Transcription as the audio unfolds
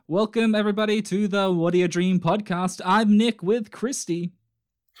Welcome, everybody, to the What Do You Dream podcast. I'm Nick with Christy.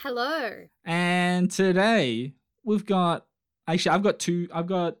 Hello. And today we've got... Actually, I've got two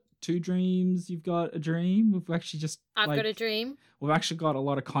dreams. You've got a dream. We've actually just... I've got a dream. We've actually got a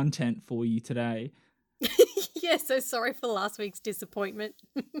lot of content for you today. Yeah, so sorry for last week's disappointment.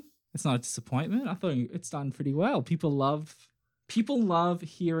 It's not a disappointment. I thought it's done pretty well. People love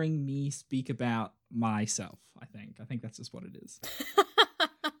hearing me speak about myself, I think that's just what it is.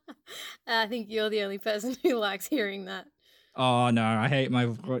 I think you're the only person who likes hearing that. Oh, no, I hate my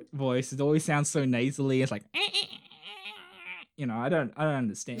voice. It always sounds so nasally. It's like, I don't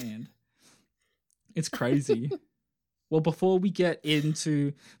understand. It's crazy. Well, before we get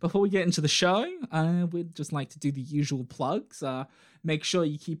into the show, we'd just like to do the usual plugs. Make sure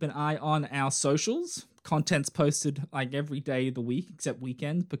you keep an eye on our socials. Content's posted like every day of the week except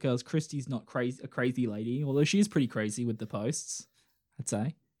weekends because Christy's not a crazy lady, although she is pretty crazy with the posts, I'd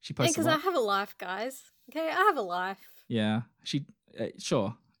say. She posts because I have a life, guys. Okay, I have a life. Yeah,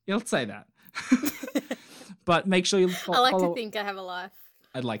 sure. Yeah, let's say that. But make sure you I like to think I have a life.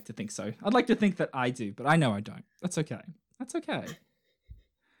 I'd like to think so. I'd like to think that I do, but I know I don't. That's okay.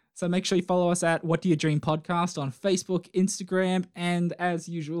 So make sure you follow us at What Do You Dream Podcast on Facebook, Instagram, and as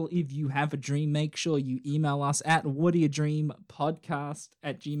usual, if you have a dream, make sure you email us at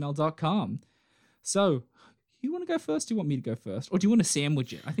whatdoyoudreampodcast@gmail.com. So, you want to go first? Do you want me to go first? Or do you want to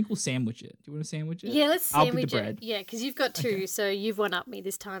sandwich it? I think we'll sandwich it. Do you want to sandwich it? Yeah, let's sandwich I'll be the bread. it. Yeah, because you've got two, okay. So you've one-upped me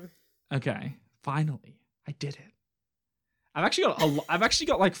this time. Okay, finally. I did it. I've actually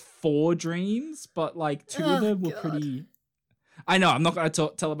got like 4 dreams, but like 2 of them were pretty... I know, I'm not going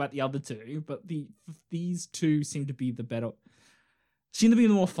to tell about the other 2, but these 2 seem to be the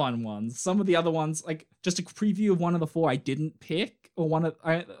more fun ones. Some of the other ones, like just a preview of one of the 4 I didn't pick, or one of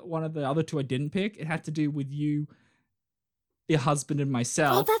the other 2 I didn't pick. It had to do with you, your husband, and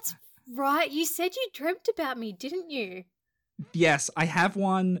myself. Oh, that's right. You said you dreamt about me, didn't you? Yes, I have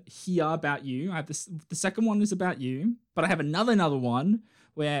one here about you. I have the second one is about you, but I have another one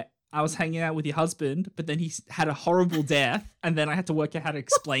where I was hanging out with your husband, but then he had a horrible death, and then I had to work out how to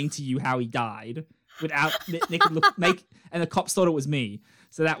explain to you how he died without Nick and the cops thought it was me.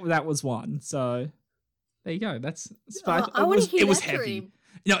 So that was one. So there you go. It was heavy. Dream.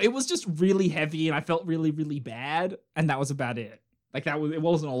 It was just really heavy, and I felt really, really bad, and that was about it. Like it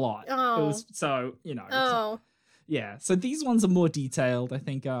wasn't a lot. Oh. It was so yeah. So these ones are more detailed, I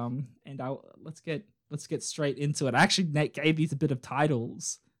think. And let's get straight into it. I actually gave these a bit of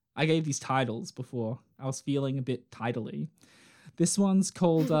titles. I gave these titles before. I was feeling a bit tidily. This one's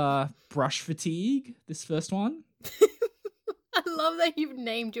called Brush Fatigue, this first one. I love that you've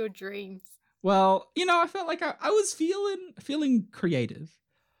named your dreams. Well, I felt like I was feeling creative.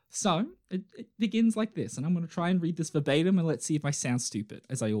 So it begins like this, and I'm going to try and read this verbatim, and let's see if I sound stupid,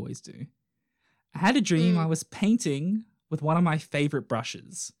 as I always do. I had a dream I was painting with one of my favorite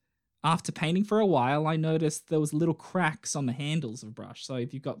brushes. After painting for a while, I noticed there was little cracks on the handles of brush. So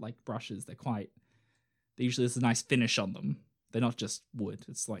if you've got like brushes, they usually there's a nice finish on them. They're not just wood.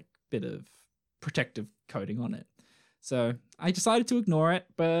 It's like a bit of protective coating on it. So I decided to ignore it,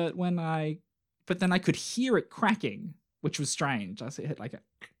 but then I could hear it cracking, which was strange. I hit like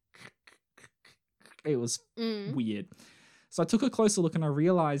it was weird. So I took a closer look and I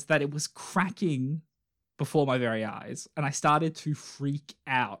realized that it was cracking before my very eyes, and I started to freak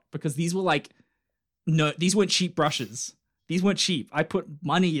out because these weren't cheap brushes. These weren't cheap. I put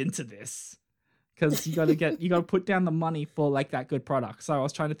money into this because you got to put down the money for like that good product. So I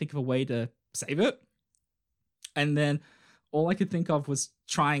was trying to think of a way to save it, and then all I could think of was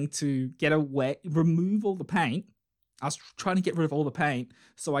trying to remove all the paint. I was trying to get rid of all the paint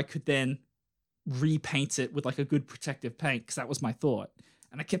so I could then repaint it with like a good protective paint, because that was my thought.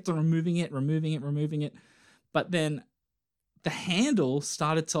 And I kept on removing it. But then the handle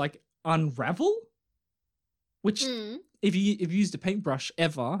started to like unravel, which if you've used a paintbrush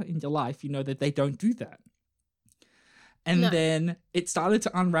ever in your life, you know that they don't do that. And then it started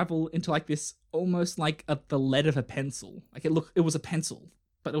to unravel into like this, almost like the lead of a pencil. Like it was a pencil,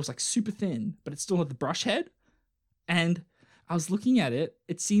 but it was like super thin, but it still had the brush head. And I was looking at it.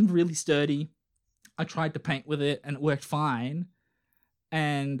 It seemed really sturdy. I tried to paint with it and it worked fine.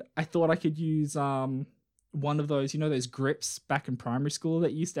 And I thought I could use one of those, those grips back in primary school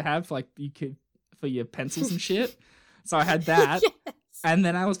that you used to have, like you could for your pencils and shit. So I had that, yes. And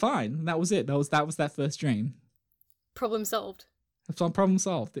then I was fine. That was it. That was that first dream. Problem solved. Problem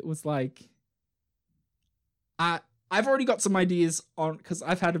solved. It was like, I've already got some ideas on, because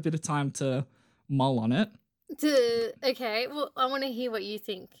I've had a bit of time to mull on it. Okay, well, I want to hear what you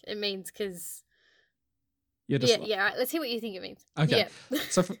think it means, because You're just Yeah, yeah. Right. Let's hear what you think it means. okay. Yeah.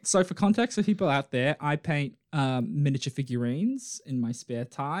 So for context for people out there, I paint miniature figurines in my spare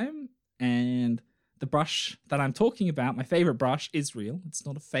time, and the brush that I'm talking about, my favorite brush, is real. It's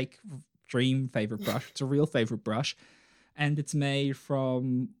not a fake dream favorite brush. It's a real favorite brush, and it's made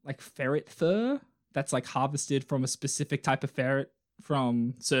from like ferret fur that's like harvested from a specific type of ferret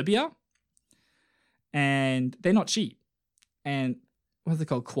from Serbia, and they're not cheap. And what's it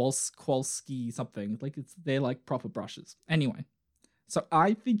called? Kowalski something. Like they're like proper brushes. Anyway, so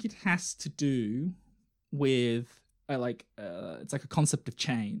I think it has to do with it's like a concept of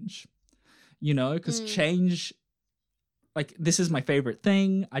change, because change, like this is my favorite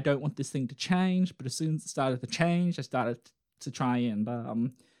thing. I don't want this thing to change, but as soon as it started to change, I started to try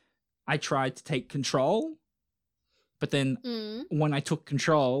and I tried to take control. But then when I took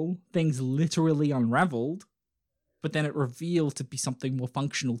control, things literally unraveled. But then it revealed to be something more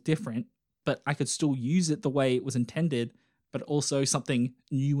functional, different, but I could still use it the way it was intended, but also something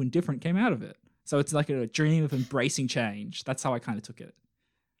new and different came out of it. So it's like a dream of embracing change. That's how I kind of took it.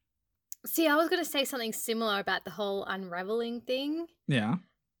 See, I was going to say something similar about the whole unraveling thing. Yeah.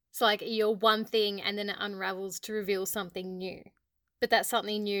 So like you're one thing and then it unravels to reveal something new. But that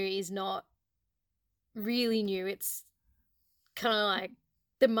something new is not really new. It's kind of like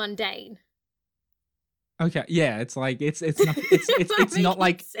the mundane. Okay, yeah, it's like it's not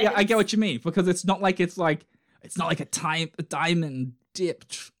like sense. Yeah, I get what you mean, because it's not like it's not like a diamond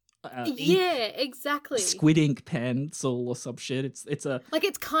dipped yeah, exactly, squid ink pencil or some shit. It's a like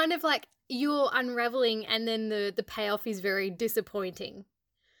it's kind of like you're unraveling and then the payoff is very disappointing.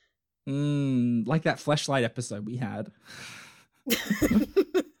 Like that Fleshlight episode we had.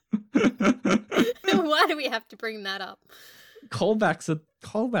 Why do we have to bring that up? Callbacks.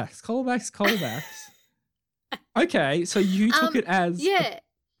 Okay, so you took it as a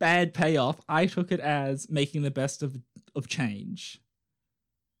bad payoff. I took it as making the best of change.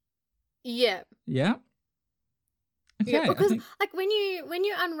 Yeah. Yeah. Okay, yeah, because like when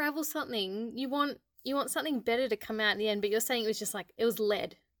you unravel something, you want something better to come out in the end, but you're saying it was just like it was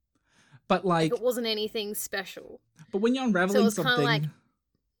lead. But like it wasn't anything special. But when you're unraveling something,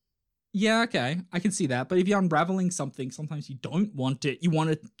 yeah, okay, I can see that. But if you're unraveling something, sometimes you don't want it. You want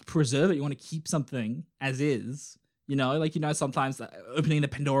to preserve it. You want to keep something as is. Sometimes opening the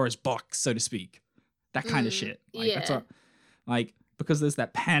Pandora's box, so to speak, that kind of shit. Like, that's because there's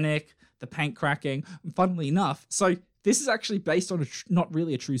that panic, the paint cracking. And funnily enough, so this is actually based on not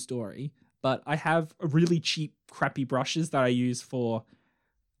really a true story, but I have a really cheap, crappy brushes that I use for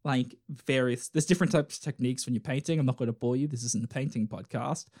like there's different types of techniques when you're painting. I'm not going to bore you. This isn't a painting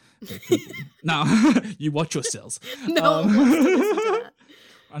podcast. No, you watch yourselves. No,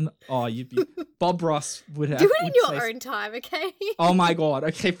 you'd be Bob Ross would have. Do it in your own time, okay? Oh my god.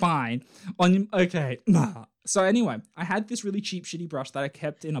 Okay, fine. Okay. So anyway, I had this really cheap, shitty brush that I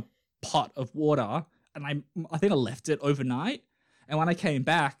kept in a pot of water, and I think I left it overnight. And when I came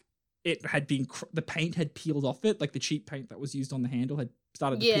back, it had been the paint had peeled off it, like the cheap paint that was used on the handle had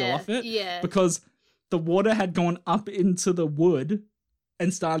started to peel off it. Yeah. Because the water had gone up into the wood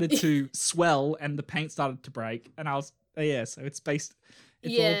and started to swell, and the paint started to break. And I was so it's based.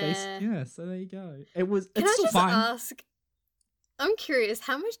 It's all based. Yeah. So there you go. It's still fine. Can I just ask? I'm curious.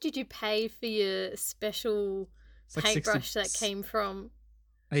 How much did you pay for your special paintbrush that came from?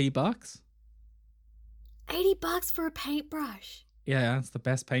 $80. $80 for a paintbrush. Yeah, it's the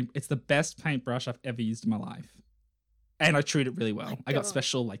best paint. It's the best paintbrush I've ever used in my life, and I treat it really well. I got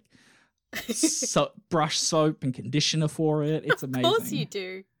special like brush soap and conditioner for it. It's amazing. Of course you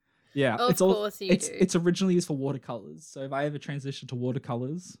do. Yeah, of course you do. It's originally used for watercolors. So if I ever transition to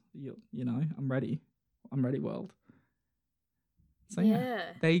watercolors, I'm ready. I'm ready, world. So yeah,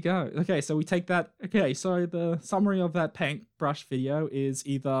 there you go. Okay, so we take that. Okay, so the summary of that paintbrush video is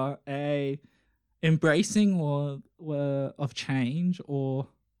either a embracing or of change, or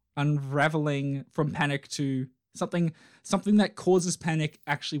unraveling from panic to something that causes panic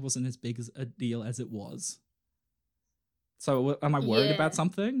actually wasn't as big as a deal as it was. So am I worried about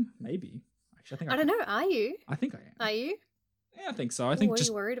something? Maybe. Actually, I don't know. Are you? I think I am. Are you? Yeah, I think so. I think what just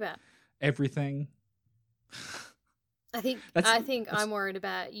are you worried about? Everything. I think I'm worried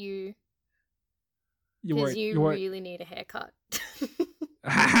about you. Because you really need a haircut.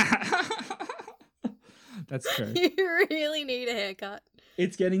 That's true. You really need a haircut.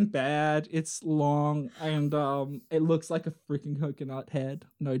 It's getting bad. It's long, and it looks like a freaking coconut head.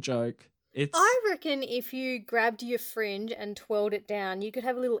 No joke. I reckon if you grabbed your fringe and twirled it down, you could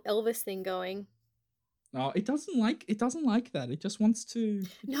have a little Elvis thing going. No, it doesn't like that. It just wants to.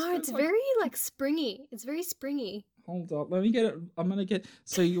 No, it's very like springy. It's very springy. Hold up. Let me get it. I'm going to get...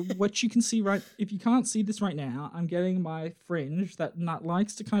 So what you can see if you can't see this right now, I'm getting my fringe that not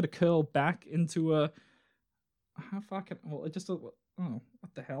likes to kind of curl back into a... How far can... Well, it just... Oh,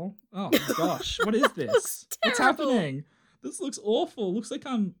 what the hell? Oh my gosh. What is this? What's happening? This looks awful. Looks like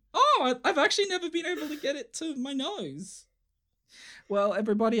I'm... Oh, I've actually never been able to get it to my nose. Well,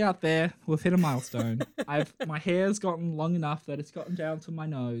 everybody out there, we've hit a milestone. My hair's gotten long enough that it's gotten down to my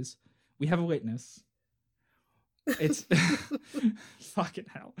nose. We have a witness. It's fucking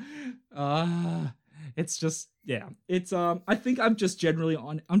hell. It's just, yeah. It's I think I'm just generally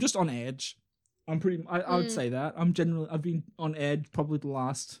I'm just on edge. I would say that. I've been on edge probably the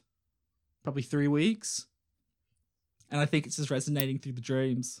last 3 weeks. And I think it's just resonating through the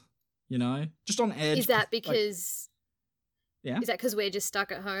dreams, you know? Just on edge. Is that because yeah. Is that because we're just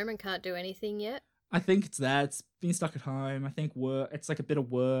stuck at home and can't do anything yet? I think it's that. It's being stuck at home. I think work. It's like a bit of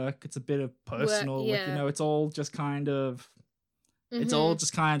work. It's a bit of personal. Yeah. Like, you know, it's all just kind of. It's all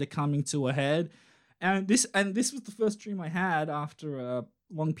just kind of coming to a head, and this was the first dream I had after a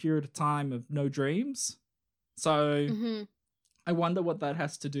long period of time of no dreams. So, I wonder what that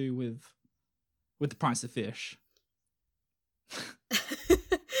has to do with the price of fish.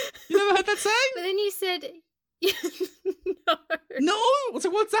 You never heard that saying? But then you said. No. So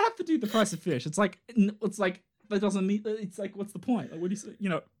what's that have to do with the price of fish? It's like that doesn't mean. It's like, what's the point? Like, what do you say? You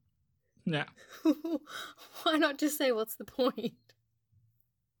know, yeah. Why not just say what's the point?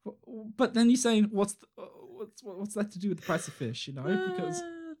 But then you're saying what's that to do with the price of fish? You know, because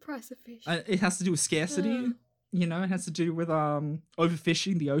price of fish. It has to do with scarcity. You know, it has to do with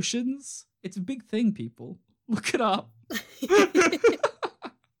overfishing the oceans. It's a big thing, people. Look it up.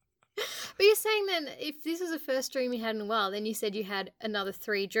 But you're saying then, if this was the first dream you had in a while, then you said you had another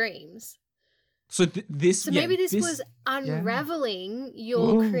 3 dreams. So maybe this was unraveling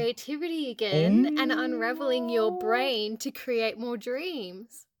your creativity again and unraveling your brain to create more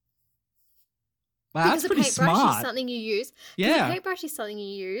dreams. Wow, that's pretty smart. Because a paintbrush is something you use. Yeah. A paintbrush is something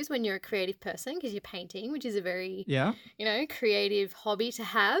you use when you're a creative person because you're painting, which is a very, creative hobby to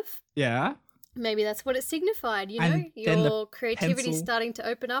have. Yeah. Maybe that's what it signified, you know? Your creativity's starting to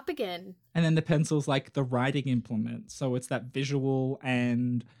open up again. And then the pencil's like the writing implement. So it's that visual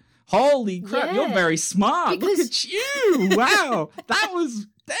and... Holy crap, you're very smart. Look at you. Wow. That was...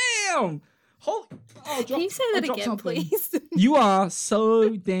 Damn. Can you say that again, please? You are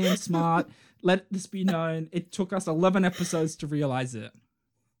so damn smart. Let this be known. It took us 11 episodes to realize it.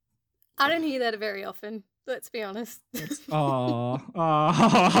 I don't hear that very often. Let's be honest.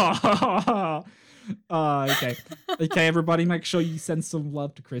 Okay. Okay, everybody, make sure you send some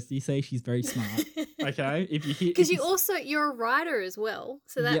love to Christy. Say she's very smart. Okay, if you hear, because you're a writer as well,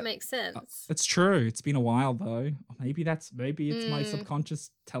 so that makes sense. It's true. It's been a while though. Maybe it's my subconscious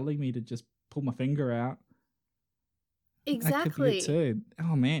telling me to just pull my finger out. Exactly. That could be it too.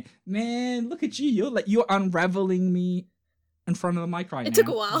 Oh man, look at you. You're unraveling me in front of the mic right now. It took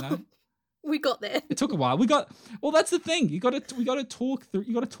a while. You know? We got there. It took a while. Well, that's the thing. We got to talk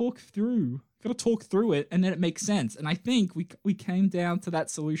through it, and then it makes sense. And I think we came down to that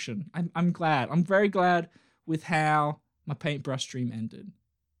solution. I'm glad. I'm very glad with how my paintbrush dream ended.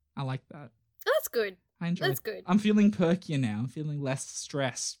 I like that. That's good. I enjoy. That's good. I'm feeling perkier now. I'm feeling less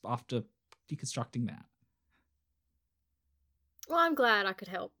stressed after deconstructing that. Well, I'm glad I could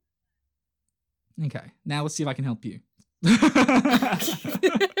help. Okay, now let's see if I can help you.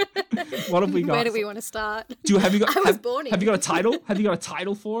 What have we got? Where do we want to start? Have you got a title? Have you got a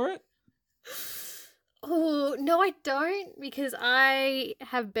title for it? Oh, no, I don't, because I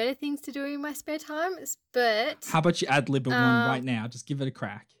have better things to do in my spare time. But how about you ad-lib one right now? Just give it a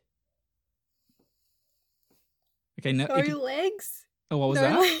crack. Okay, no legs. Oh, what was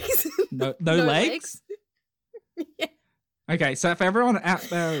that? Legs. No legs. Yeah. Okay, so for everyone out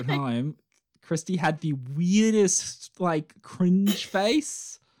there at home, Christy had the weirdest, cringe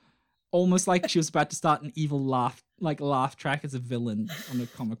face. Almost like she was about to start an evil laugh track as a villain on a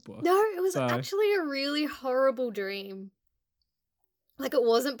comic book. No, it was actually a really horrible dream. It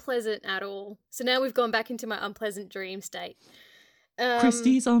wasn't pleasant at all. So now we've gone back into my unpleasant dream state.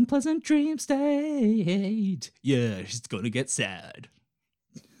 Christy's unpleasant dream state. Yeah, she's gonna get sad.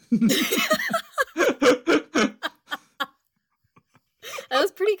 That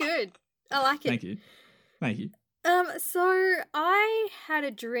was pretty good. I like it. Thank you. So I had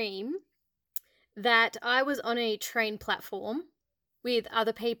a dream that I was on a train platform with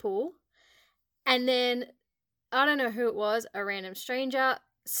other people, and then I don't know who it was, a random stranger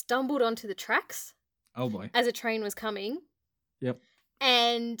stumbled onto the tracks. Oh boy. As a train was coming. Yep.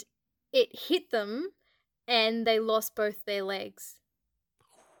 And it hit them and they lost both their legs.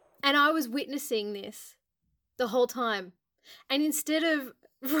 And I was witnessing this the whole time. And instead of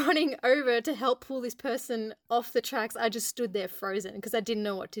running over to help pull this person off the tracks, I just stood there frozen because I didn't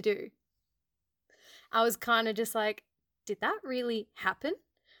know what to do. I was kind of just like, did that really happen?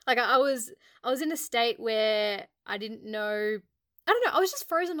 Like I was in a state where I didn't know, I don't know, I was just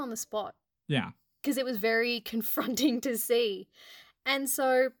frozen on the spot. Yeah. Because it was very confronting to see. And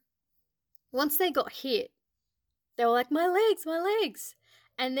so once they got hit, they were like, my legs.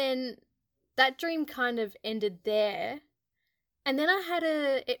 And then that dream kind of ended there. And then I had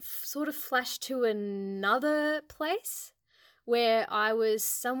it sort of flashed to another place where I was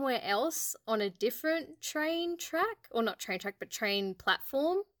somewhere else on a different train track, or not train track, but train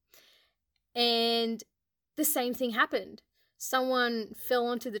platform. And the same thing happened. Someone fell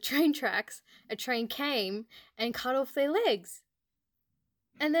onto the train tracks, a train came and cut off their legs.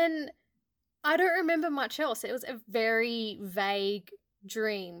 And then I don't remember much else. It was a very vague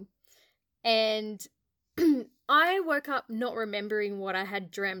dream. And I woke up not remembering what I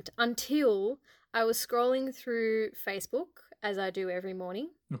had dreamt until I was scrolling through Facebook, as I do every morning.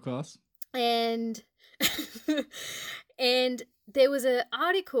 Of course. And and there was an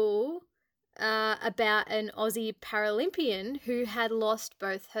article about an Aussie Paralympian who had lost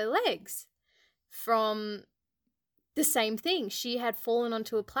both her legs from the same thing. She had fallen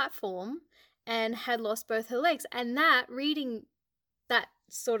onto a platform and had lost both her legs. And reading that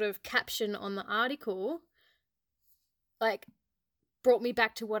sort of caption on the article, like, brought me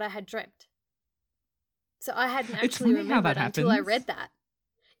back to what I had dreamt. So I hadn't actually remembered until I read that.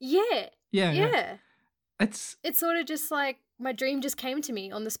 Yeah. Yeah. It's sort of just like my dream just came to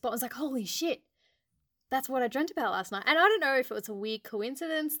me on the spot. I was like, holy shit, that's what I dreamt about last night. And I don't know if it was a weird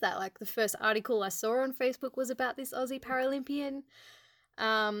coincidence that like the first article I saw on Facebook was about this Aussie Paralympian,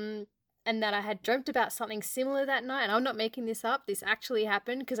 and that I had dreamt about something similar that night. And I'm not making this up. This actually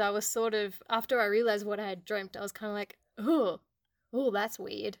happened because I was sort of, after I realized what I had dreamt, I was kind of like, oh, that's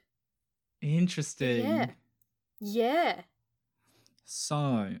weird. Interesting. Yeah.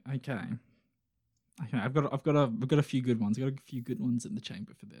 So, okay. I've got a few good ones. I've got a few good ones in the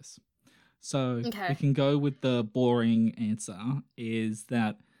chamber for this. So we can go with the boring answer, is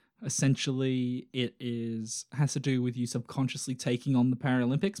that essentially it has to do with you subconsciously taking on the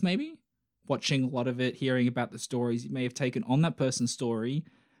Paralympics, maybe? Watching a lot of it, hearing about the stories you may have taken on that person's story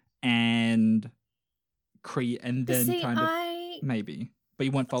and maybe. But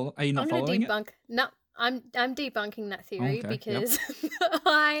you won't follow. Are you not following it? No, I'm debunking that theory because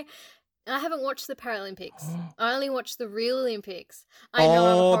I haven't watched the Paralympics. I only watched the real Olympics. I know I'm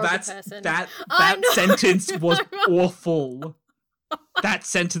a horrible person. That sentence was awful. That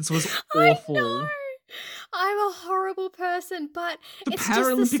sentence was awful. I know. I'm a horrible person, but the it's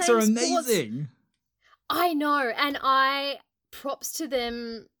Paralympics just the are same amazing. Sports. I know, and props to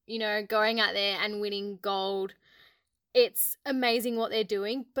them, going out there and winning gold. It's amazing what they're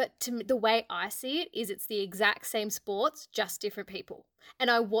doing, but the way I see it is it's the exact same sports, just different people. And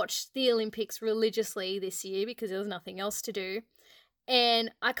I watched the Olympics religiously this year because there was nothing else to do.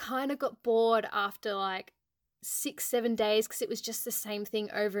 And I kind of got bored after like 6-7 days because it was just the same thing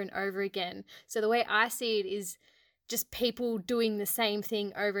over and over again. So the way I see it is just people doing the same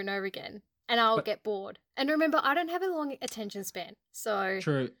thing over and over again. And I'll get bored. And remember, I don't have a long attention span. So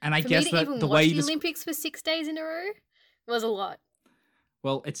true. And I for guess me to that even the watch way the Olympics for 6 days in a row was a lot.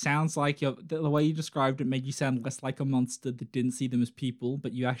 Well, it sounds like the way you described it made you sound less like a monster that didn't see them as people,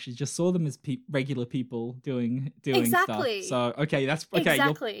 but you actually just saw them as regular people doing exactly. stuff. So, okay, that's okay.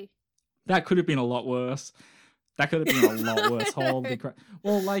 Exactly. That could have been a lot worse. Holy crap.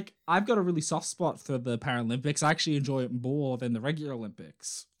 Well, like, I've got a really soft spot for the Paralympics. I actually enjoy it more than the regular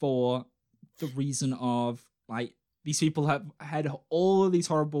Olympics for the reason of, like, these people have had all of these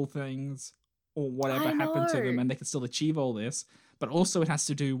horrible things or whatever happened to them, and they can still achieve all this. But also it has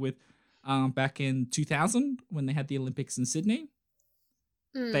to do with back in 2000 when they had the Olympics in Sydney.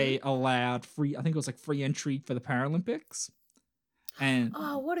 They allowed free entry for the Paralympics. And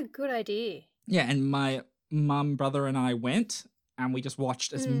what a good idea. Yeah, and my mum, brother, and I went, and we just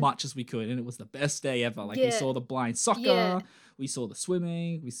watched as much as we could, and it was the best day ever. Like, we saw the blind soccer, we saw the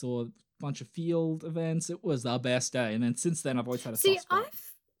swimming, we saw a bunch of field events. It was the best day. And then since then, I've always had a soft spot.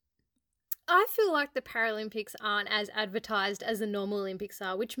 I feel like the Paralympics aren't as advertised as the normal Olympics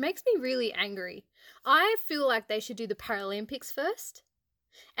are, which makes me really angry. I feel like they should do the Paralympics first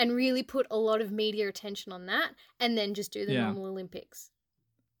and really put a lot of media attention on that, and then just do the normal Olympics.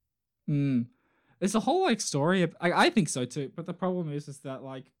 There's a whole, like, story. I think so, too. But the problem is that,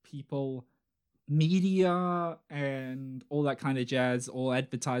 like, people, media, and all that kind of jazz, all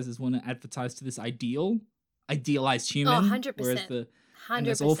advertisers want to advertise to this idealized human. 100%. Whereas And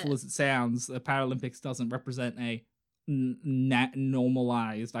as awful as it sounds, the Paralympics doesn't represent a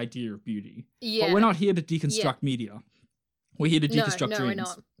normalized idea of beauty. Yeah. But we're not here to deconstruct media. We're here to deconstruct dreams. No, we're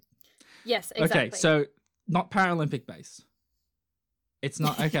not. Yes, exactly. Okay, so not Paralympic based. It's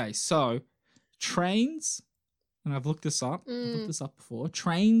not. Okay, so trains, and I've looked this up. I've looked this up before.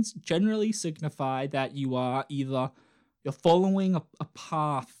 Trains generally signify that you are either you're following a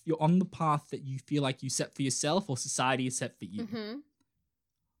path, you're on the path that you feel like you set for yourself or society is set for you. Mm-hmm.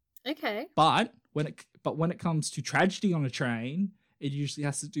 Okay. But when it comes to tragedy on a train, it usually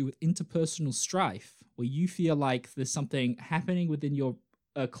has to do with interpersonal strife, where you feel like there's something happening within your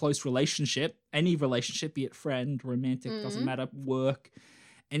close relationship, any relationship, be it friend, romantic, doesn't matter, work,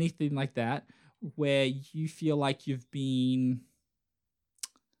 anything like that, where you feel like you've been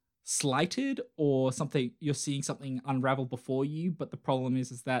slighted or something, you're seeing something unravel before you. But the problem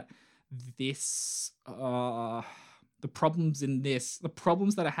is that this, the problems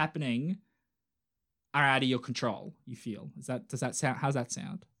that are happening are out of your control. You feel does that sound? How's that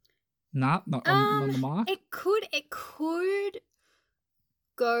sound? Not on the mark. It could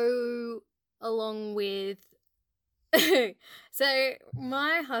go along with. So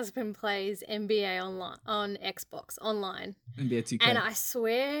my husband plays NBA on Xbox online. NBA 2K. And I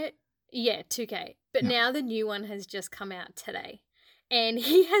swear, 2K. But now the new one has just come out today. And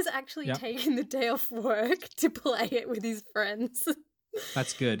he has actually taken the day off work to play it with his friends.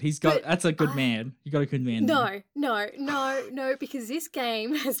 That's good. That's a good man. You got a good man. No, because this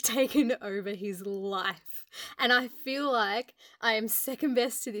game has taken over his life. And I feel like I am second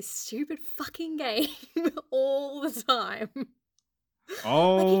best to this stupid fucking game all the time.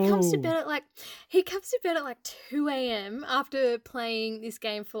 Oh. Like he comes to bed at like 2 a.m. after playing this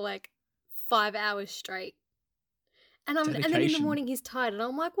game for like 5 hours straight. And then in the morning he's tired and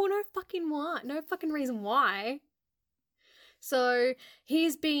I'm like, well, no fucking reason why. So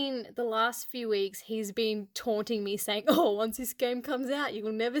the last few weeks, he's been taunting me saying, oh, once this game comes out, you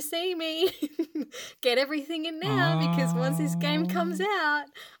will never see me. Get everything in now because once this game comes out,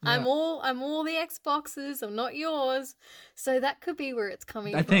 I'm all the Xboxes, I'm not yours. So that could be where it's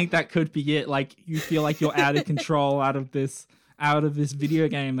coming from. I think that could be it. Like you feel like you're out of control out of this video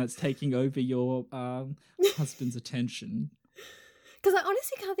game that's taking over your husband's attention. Because I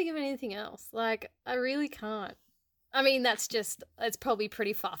honestly can't think of anything else. Like, I really can't. I mean, it's probably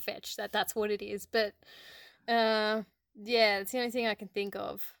pretty far-fetched that's what it is. But, it's the only thing I can think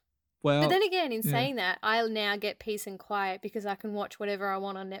of. Well, but then again, in saying that, I'll now get peace and quiet because I can watch whatever I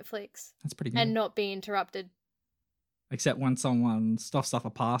want on Netflix. That's pretty good. And not be interrupted. Except when someone stuffs up a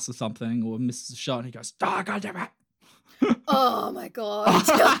pass or something or misses a shot and he goes, oh, God damn it. Oh, my God.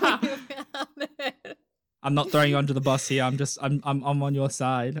 Tell me about it. I'm not throwing you under the bus here. I'm on your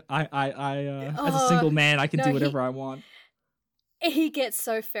side. I as a single man, I can do whatever I want. He gets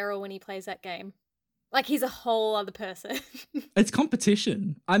so feral when he plays that game. Like he's a whole other person. It's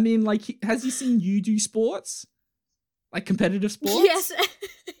competition. I mean, like, has he seen you do sports? Like competitive sports? Yes.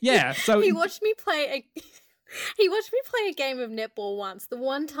 Yeah. So he watched me play a game of netball once. The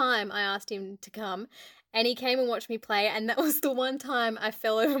one time I asked him to come. And he came and watched me play, and that was the one time I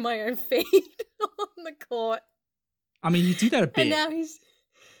fell over my own feet on the court. I mean, you do that a bit. And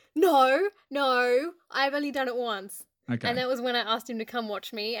now No, I've only done it once. Okay. And that was when I asked him to come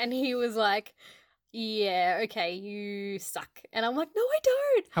watch me, and he was like, yeah, okay, you suck. And I'm like, no, I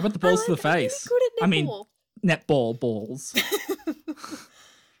don't. How about the balls to the face? I'm really good at netball. I mean, netball balls.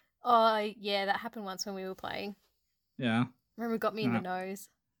 Oh, yeah, that happened once when we were playing. Yeah. Remember, it got me in the nose.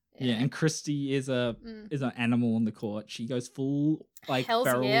 Yeah, and Christy is an animal on the court. She goes full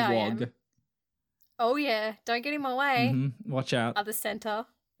feral wog. Oh yeah, don't get in my way. Mm-hmm. Watch out. Other center.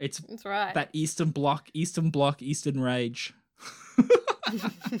 It's right. That Eastern Bloc, Eastern Rage.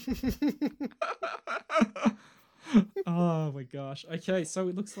 Oh my gosh. Okay, so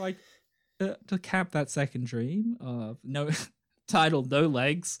it looks like to cap that second dream of titled No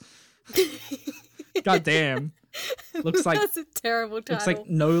Legs. God damn. Looks like that's a terrible title. Looks like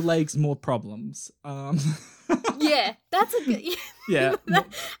No Legs, More Problems. Yeah, that's a good. Yeah.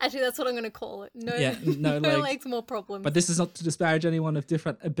 Actually, that's what I'm going to call it. No legs, more problems. But this is not to disparage anyone of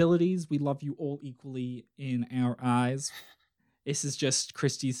different abilities. We love you all equally in our eyes. This is just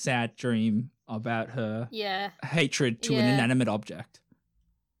Christy's sad dream about her hatred to an inanimate object.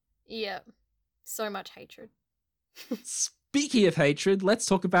 Yeah, so much hatred. Speaking of hatred, let's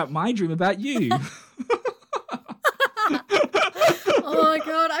talk about my dream about you. Oh my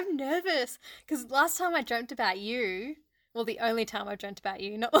God, I'm nervous. Because last time I dreamt about you, well, the only time I dreamt about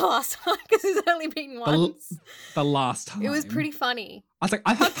you, not the last time, because it's only been once. The last time. It was pretty funny. I was like,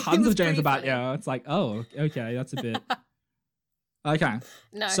 I've had tons of dreams about you. It's like, oh, okay, that's a bit. Okay.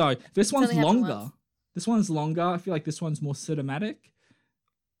 No. So this one's only happened longer. once. This one's longer. I feel like this one's more cinematic.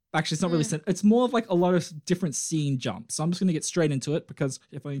 Actually, it's not really. Mm. It's more of like a lot of different scene jumps. So I'm just going to get straight into it because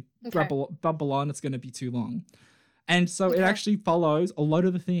if I Okay. bubble on, it's going to be too long. And so it Okay. actually follows a lot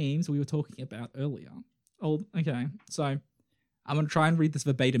of the themes we were talking about earlier. Oh, okay. So I'm going to try and read this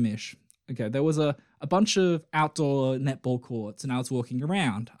verbatim-ish. Okay, there was a bunch of outdoor netball courts, and I was walking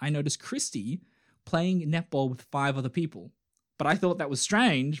around. I noticed Christy playing netball with 5 other people. But I thought that was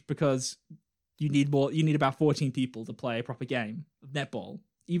strange because you need about 14 people to play a proper game of netball.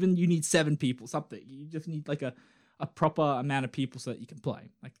 Even you need 7 people, something. You just need like a proper amount of people so that you can play.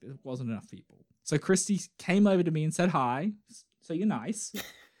 Like there wasn't enough people. So Christy came over to me and said hi. So you're nice.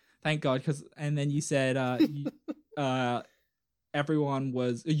 Thank God. And then you said you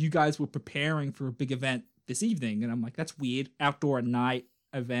guys were preparing for a big event this evening. And I'm like, that's weird. Outdoor at night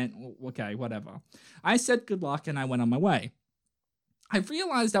event. Okay, whatever. I said good luck and I went on my way. I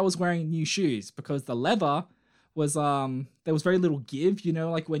realized I was wearing new shoes because the leather was there was very little give,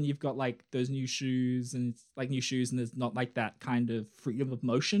 like when you've got like those new shoes and it's like new shoes and there's not like that kind of freedom of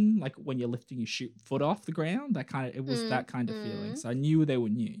motion, like when you're lifting your foot off the ground, it was that kind of feeling. So I knew they were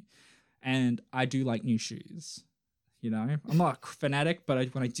new, and I do like new shoes. I'm not a fanatic,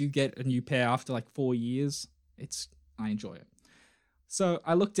 but when I do get a new pair after like 4 years, I enjoy it. So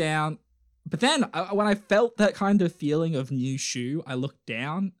I looked down. But then when I felt that kind of feeling of new shoe, I looked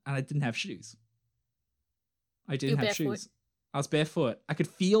down and I didn't have shoes. I didn't have shoes. I was barefoot. I could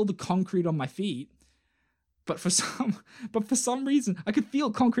feel the concrete on my feet, but for some reason, I could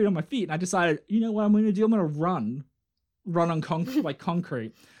feel concrete on my feet, and I decided, you know what I'm going to do? I'm going to run on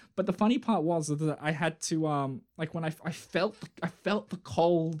concrete. But the funny part was that I had to like when I felt the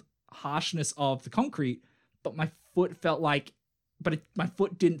cold harshness of the concrete, but my foot felt like. But my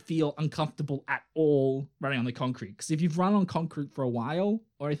foot didn't feel uncomfortable at all running on the concrete. Because if you've run on concrete for a while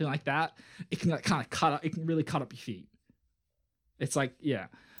or anything like that, it can like kind of cut up. It can really cut up your feet. It's like, yeah.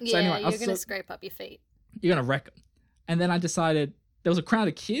 Yeah, so anyway, you're going to scrape up your feet. You're going to wreck them. And then I decided there was a crowd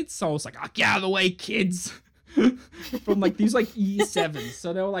of kids. So I was like, get out of the way, kids. From like these like year 7s.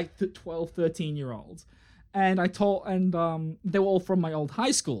 So they were like 12, 13-year-olds. And they were all from my old high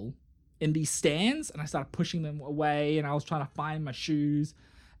school. In these stands, and I started pushing them away, and I was trying to find my shoes,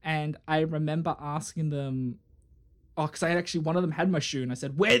 and I remember asking them, because one of them had my shoe, and I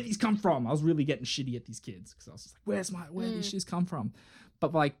said, where did these come from? I was really getting shitty at these kids, because I was just like, where did these shoes come from?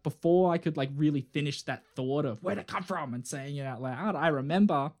 But like, before I could like really finish that thought of where they come from and saying it out loud, I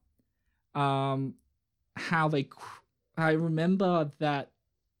remember I remember that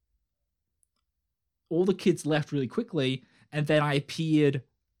all the kids left really quickly, and then I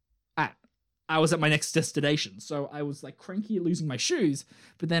was at my next destination. So I was like cranky at losing my shoes,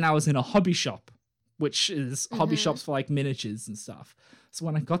 but then I was in a hobby shop, which is hobby shops for like miniatures and stuff. So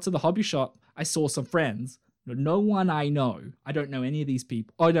when I got to the hobby shop, I saw some friends. No one I know. I don't know any of these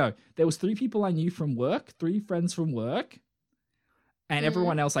people. Oh no, there was 3 people I knew from work, 3 friends from work, and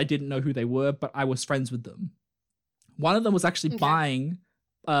everyone else I didn't know who they were, but I was friends with them. One of them was actually buying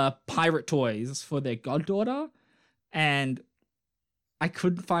pirate toys for their goddaughter, and I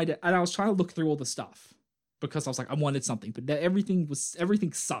couldn't find it, and I was trying to look through all the stuff because I was like, I wanted something, but everything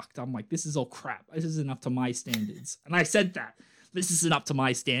sucked. I'm like, this is all crap. This isn't up to my standards. And I said that this isn't up to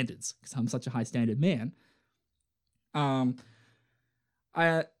my standards because I'm such a high standard man. And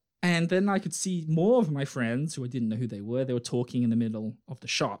then I could see more of my friends who I didn't know who they were. They were talking in the middle of the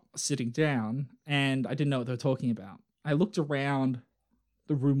shop, sitting down, and I didn't know what they were talking about. I looked around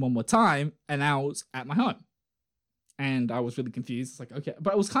the room one more time, and I was at my home. And I was really confused. It's like, okay.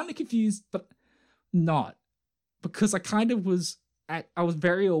 But I was kind of confused, but not. Because I was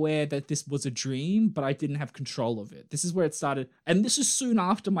very aware that this was a dream, but I didn't have control of it. This is where it started. And this is soon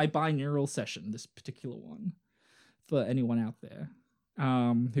after my binaural session, this particular one. For anyone out there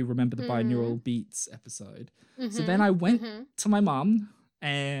who remember the binaural beats episode. So then I went to my mum,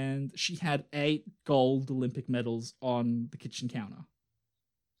 and she had 8 gold Olympic medals on the kitchen counter.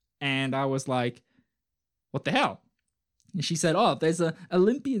 And I was like, what the hell? And she said, there's a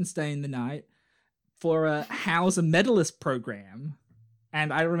Olympians staying the night for a House a Medalist program.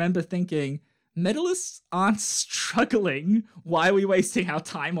 And I remember thinking, medalists aren't struggling. Why are we wasting our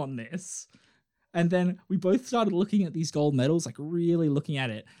time on this? And then we both started looking at these gold medals, like really looking at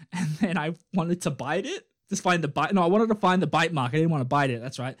it. And then I wanted to bite it. Just find the bite. No, I wanted to find the bite mark. I didn't want to bite it.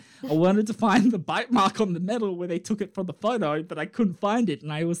 That's right. I wanted to find the bite mark on the medal where they took it from the photo, but I couldn't find it.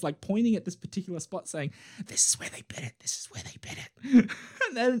 And I was like pointing at this particular spot saying, this is where they bit it. This is where they bit it.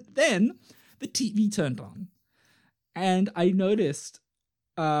 And then the TV turned on. And I noticed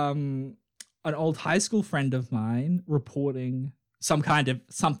an old high school friend of mine reporting some kind of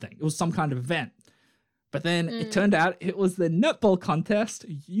something. It was some kind of event. But then it turned out it was the netball contest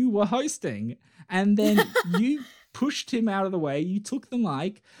you were hosting. And then you pushed him out of the way. You took the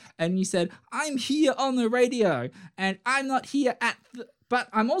mic and you said, I'm here on the radio and I'm not here but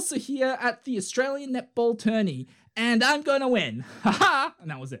I'm also here at the Australian netball tourney and I'm going to win. Ha!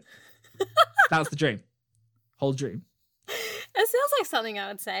 And that was it. That was the dream. Whole dream. It sounds like something I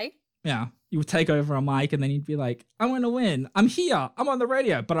would say. Yeah. You would take over a mic and then you'd be like, I'm going to win. I'm here. I'm on the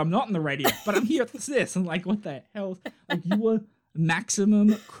radio, but I'm not on the radio. But I'm here at this. And like, what the hell? Like, you were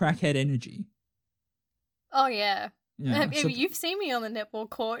maximum crackhead energy. Oh, yeah. Yeah. You've seen me on the netball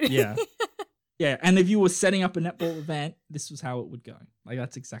court. Yeah. Yeah. And if you were setting up a netball event, this was how it would go. Like,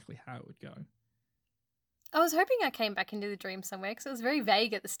 that's exactly how it would go. I was hoping I came back into the dream somewhere because it was very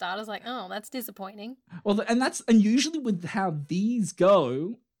vague at the start. I was like, oh, that's disappointing. Well, and usually with how these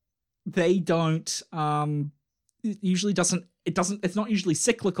go, they don't, it's not usually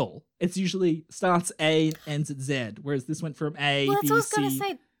cyclical. It's usually starts A, ends at Z, whereas this went from A, well, that's B, what I was C. going to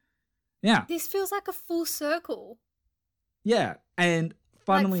say. Yeah. This feels like a full circle. Yeah. And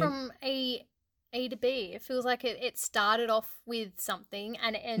finally. Like from A to B. It feels like it started off with something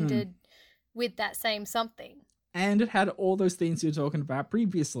and it ended with that same something. And it had all those things you were talking about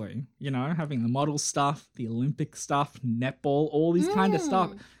previously, having the model stuff, the Olympic stuff, netball, all these kind of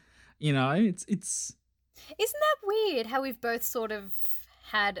stuff. It's Isn't that weird how we've both sort of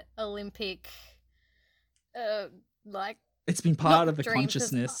had Olympic it's been part of the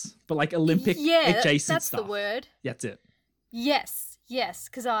consciousness, but like Olympic adjacent that's stuff. The word. That's it. Yes,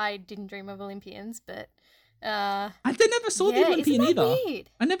 because I didn't dream of Olympians, but I never saw the Olympian isn't that either. Weird?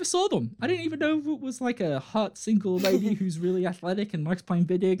 I never saw them. I didn't even know if it was like a hot single lady who's really athletic and likes playing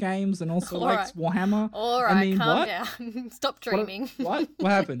video games and also likes Warhammer. All right, calm down. Stop dreaming. What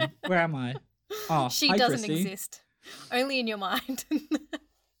happened? Where am I? Oh, she hi, doesn't Christy. exist. Only in your mind.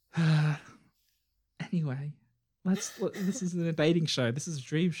 Anyway, this isn't a dating show. This is a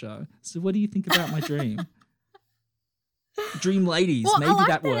dream show. So what do you think about my dream? Dream ladies. Well, maybe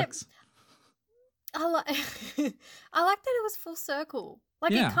that works. I like that it was full circle.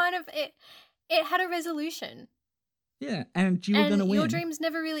 Like it kind of it had a resolution. Yeah, and you were going to win. Your dreams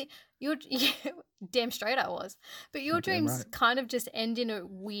never really damn straight I was. But your dreams kind of just end in a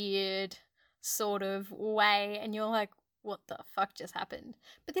weird sort of way and you're like, what the fuck just happened?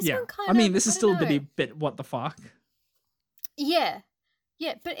 But this one kind of this is still a bit what the fuck. Yeah.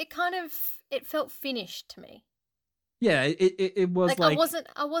 Yeah, but it felt finished to me. Yeah, it was like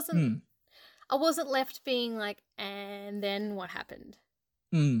I wasn't left being like, and then what happened?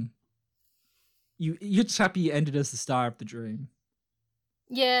 You're just happy you ended as the star of the dream.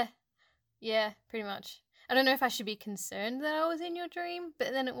 Yeah, pretty much. I don't know if I should be concerned that I was in your dream,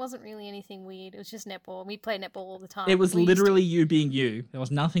 but then it wasn't really anything weird. It was just netball. We play netball all the time. It was literally you being you. There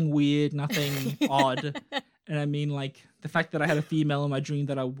was nothing weird, nothing odd. And I mean, like, the fact that I had a female in my dream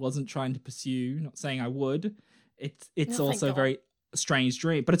that I wasn't trying to pursue, not saying I would, it's also a very strange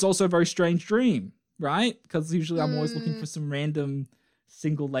dream. But it's also a very strange dream, right? Because usually I'm always looking for some random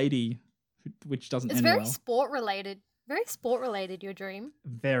single lady, which doesn't end well. It's very sport-related. Very sport-related, your dream.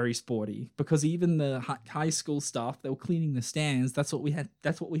 Very sporty. Because even the high school staff, they were cleaning the stands. That's what we had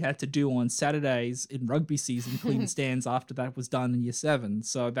to do on Saturdays in rugby season, clean the stands after that was done in year 7.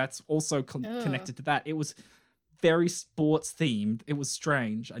 So that's also connected to that. It was very sports themed. It was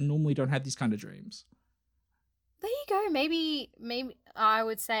strange. I normally don't have these kind of dreams. There you go. Maybe I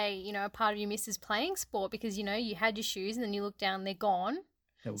would say, a part of you misses playing sport because, you had your shoes and then you look down, they're gone.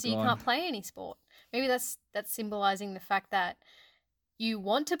 So you can't play any sport. Maybe that's symbolizing the fact that you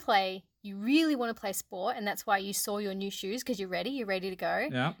really want to play sport, and that's why you saw your new shoes because you're ready to go.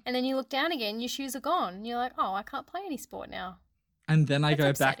 Yeah. And then you look down again, your shoes are gone. And you're like, oh, I can't play any sport now. And then I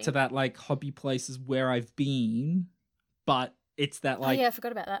go back to that like hobby places where I've been, but it's that like... Oh, yeah, I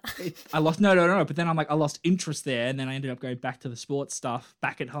forgot about that. I lost... No. But then I'm like, I lost interest there, and then I ended up going back to the sports stuff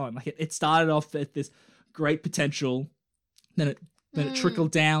back at home. Like it started off at this great potential, then it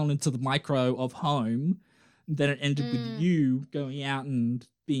trickled down into the micro of home. Then it ended with you going out and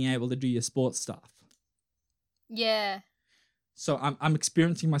being able to do your sports stuff. Yeah. So I'm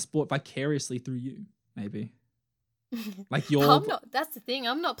experiencing my sport vicariously through you, maybe. Like you're... I'm not. That's the thing.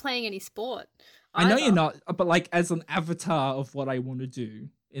 I'm not playing any sport. I know you're not, but like as an avatar of what I want to do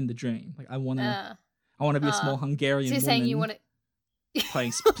in the dream. Like I want to be a small Hungarian so you're woman saying you want to...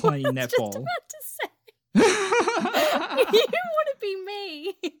 playing netball. Just about to say. You want to be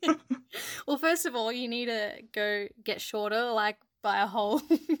me. Well, first of all, you need to go get shorter, like by a whole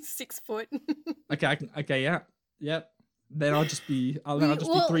 6 foot. Okay, yeah. Then I'll just be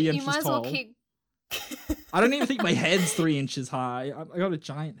 3 inches you might as tall. well keep I don't even think my head's 3 inches high. I got a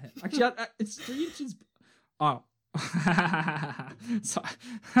giant head. Actually, it's 3 inches. Oh. Sorry.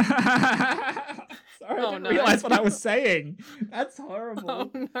 Sorry, I didn't realize what I was saying. That's horrible.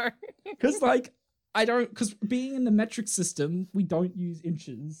 Oh no. Because because being in the metric system, we don't use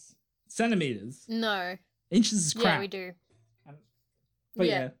inches. Centimeters. No. Inches is crap. Yeah, we do. But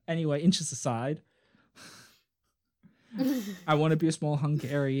yeah, anyway, inches aside. I want to be a small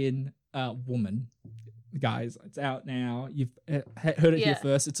Hungarian woman. Guys, it's out now. You've heard it here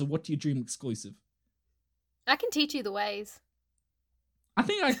first. It's a What Do You Dream exclusive. I can teach you the ways. I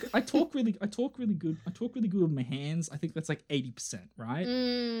think I talk really good. I talk really good with my hands. I think that's like 80%,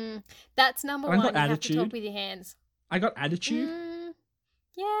 right? That's number one. You have to talk with your hands. I got attitude.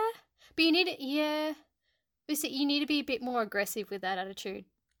 Yeah. But you need it, yeah. But you need to be a bit more aggressive with that attitude.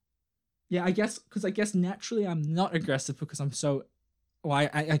 Yeah, I guess naturally I'm not aggressive because I'm so. Well,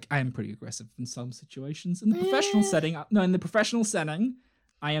 I am pretty aggressive in some situations. In the professional setting, in the professional setting,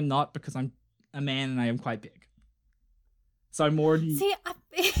 I am not because I'm a man and I am quite big. So I'm already. See, but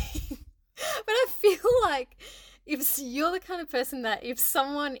I feel like if you're the kind of person that if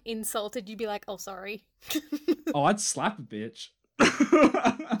someone insulted, you'd be like, "Oh, sorry." Oh, I'd slap a bitch.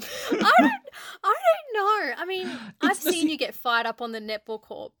 I don't know. I mean, I've seen you get fired up on the netball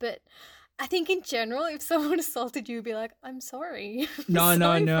court, but I think in general, if someone assaulted you, would be like, "I'm sorry."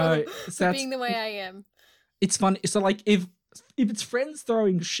 No. For being the way I am. It's fun. So like, if it's friends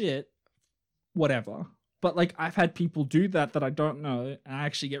throwing shit, whatever. But like, I've had people do that I don't know, and I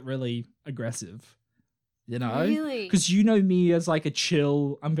actually get really aggressive. You know? Really? Because you know me as like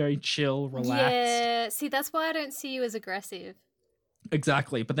I'm very chill, relaxed. Yeah. See, that's why I don't see you as aggressive.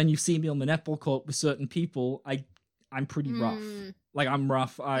 Exactly. But then you see me on the netball court with certain people, I'm pretty rough. Like I'm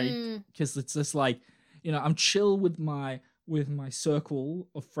rough. Because it's just like, I'm chill with my circle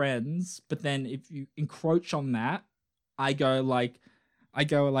of friends, but then if you encroach on that, I go like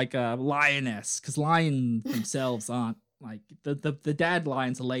a lioness, because lions themselves aren't like the dad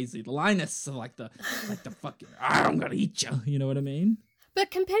lions are lazy. The lioness are like the fucking I'm gonna eat you. You know what I mean?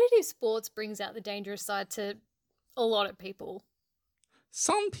 But competitive sports brings out the dangerous side to a lot of people.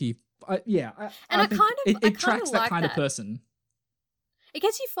 Some people, I think it attracts that kind of person. It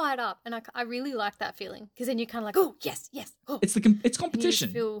gets you fired up, and I really like that feeling, because then you're kind of like, oh yes. Oh. It's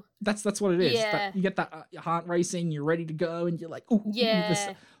competition. That's what it is. Yeah. You get that heart racing. You're ready to go, and you're like, oh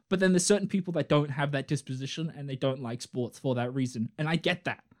yeah. But then there's certain people that don't have that disposition, and they don't like sports for that reason, and I get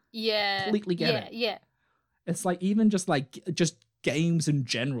that. Yeah, completely get it. Yeah. It's like even just games in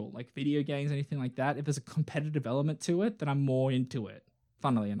general, like video games, anything like that. If there's a competitive element to it, then I'm more into it.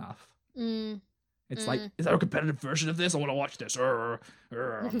 Funnily enough. It's like, is there a competitive version of this? I want to watch this.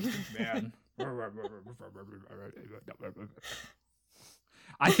 Man.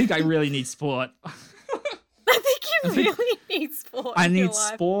 I think I really need sport. I think you really need sport. I need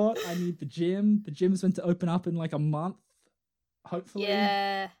sport. I need the gym. The gym's meant to open up in like a month, hopefully.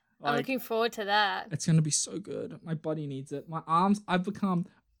 Yeah. I'm looking forward to that. It's going to be so good. My body needs it. My arms,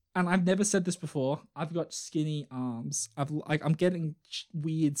 and I've never said this before, I've got skinny arms. I'm getting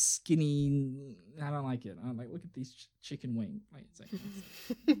weird skinny. I don't like it. I'm like, look at these chicken wings. Like,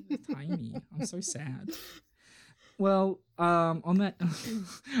 it's tiny. I'm so sad. Well, on that,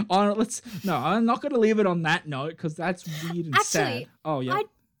 I'm not going to leave it on that note because that's weird and sad. Oh yeah. I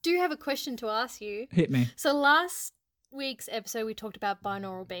do have a question to ask you. Hit me. So last week's episode, we talked about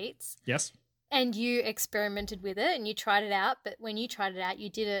binaural beats. Yes. And you experimented with it and you tried it out, but when you tried it out, you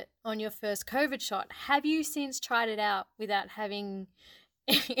did it on your first COVID shot. Have you since tried it out without having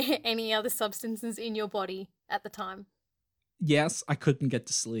any other substances in your body at the time? Yes, I couldn't get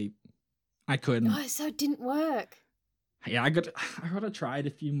to sleep. I couldn't. Oh, so it didn't work. Yeah, I got to try it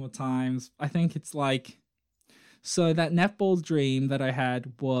a few more times. I think it's like, so that netball dream that I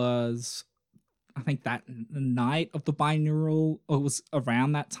had was, I think that night of the binaural, or it was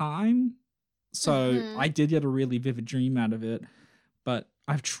around that time. So I did get a really vivid dream out of it, but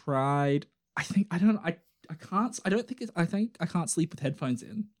I've tried. I think I can't sleep with headphones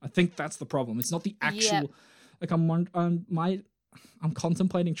in. I think that's the problem. It's not the actual. Like I'm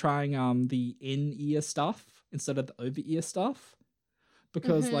contemplating trying the in-ear stuff instead of the over-ear stuff,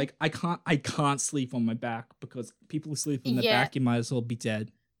 because like I can't sleep on my back, because people who sleep on their back, you might as well be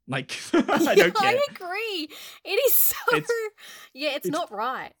dead. Like, I don't care. I agree. It is so... It's not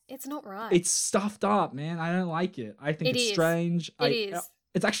right. It's not right. It's stuffed up, man. I don't like it. I think it's strange. It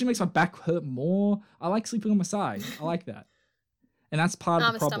actually makes my back hurt more. I like sleeping on my side. I like that. And that's part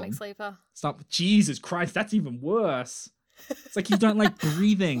of the problem. I'm a stomach sleeper. Jesus Christ, that's even worse. It's like you don't like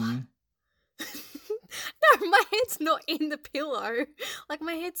breathing. No, No, my head's not in the pillow. Like,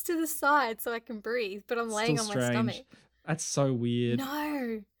 my head's to the side so I can breathe, but I'm laying on my stomach. That's so weird.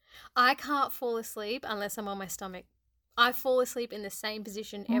 No, I can't fall asleep unless I'm on my stomach. I fall asleep in the same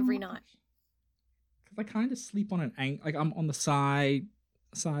position every night. Because I kind of sleep on an angle. Like, I'm on the side,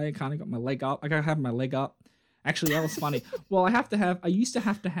 kind of got my leg up. Like, I have my leg up. Actually, that was funny. Well, I used to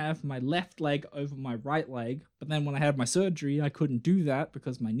have my left leg over my right leg, but then when I had my surgery, I couldn't do that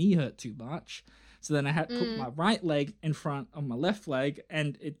because my knee hurt too much. So then I had to put my right leg in front of my left leg,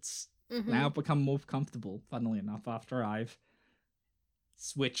 and it's now become more comfortable, funnily enough, after I've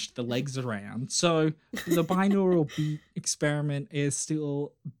switched the legs around. So the binaural beat experiment is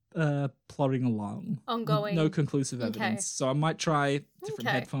still plodding along. Ongoing. No conclusive evidence. So I might try different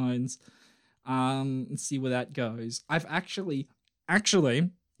headphones and see where that goes. I've actually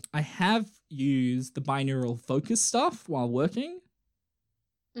I have used the binaural focus stuff while working.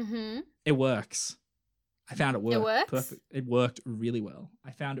 It works. I found it worked. It works? Perfect. It worked really well.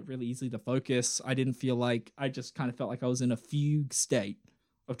 I found it really easy to focus. I didn't feel like, I just kind of felt like I was in a fugue state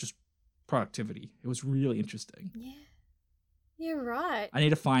of just productivity. It was really interesting. Yeah. You're right. I need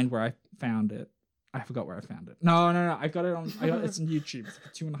to find where I found it. I forgot where I found it. No. I got it on it's on YouTube. It's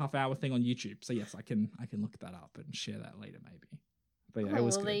like a 2.5 hour thing on YouTube. So yes, I can look that up and share that later maybe. But yeah, it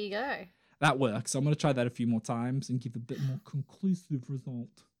was good. There you go. That works. So I'm going to try that a few more times and give a bit more conclusive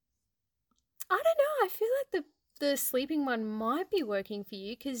result. I don't know. I feel like the sleeping one might be working for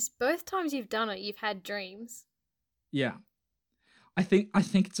you because both times you've done it, you've had dreams. Yeah. I think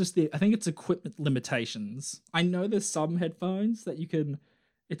it's just it's equipment limitations. I know there's some headphones that you can,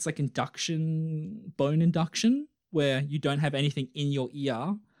 it's like bone induction, where you don't have anything in your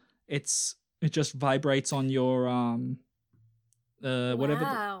ear. It just vibrates on your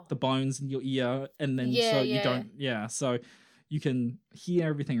whatever the bones in your ear, and then so you can hear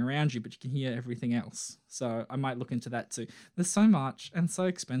everything around you, but you can hear everything else. So I might look into that too. There's so much and so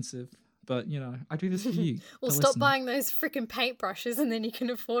expensive, but I do this for you. Well, stop buying those freaking paintbrushes, and then you can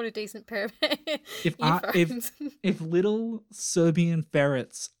afford a decent pair of earphones. If little Serbian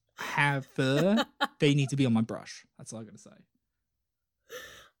ferrets have fur, they need to be on my brush. That's all I gotta say.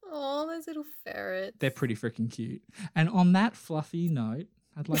 Oh, those little ferrets. They're pretty freaking cute. And on that fluffy note,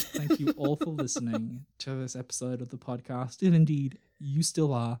 I'd like to thank you all for listening to this episode of the podcast. And indeed, you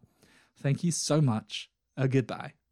still are. Thank you so much. Goodbye.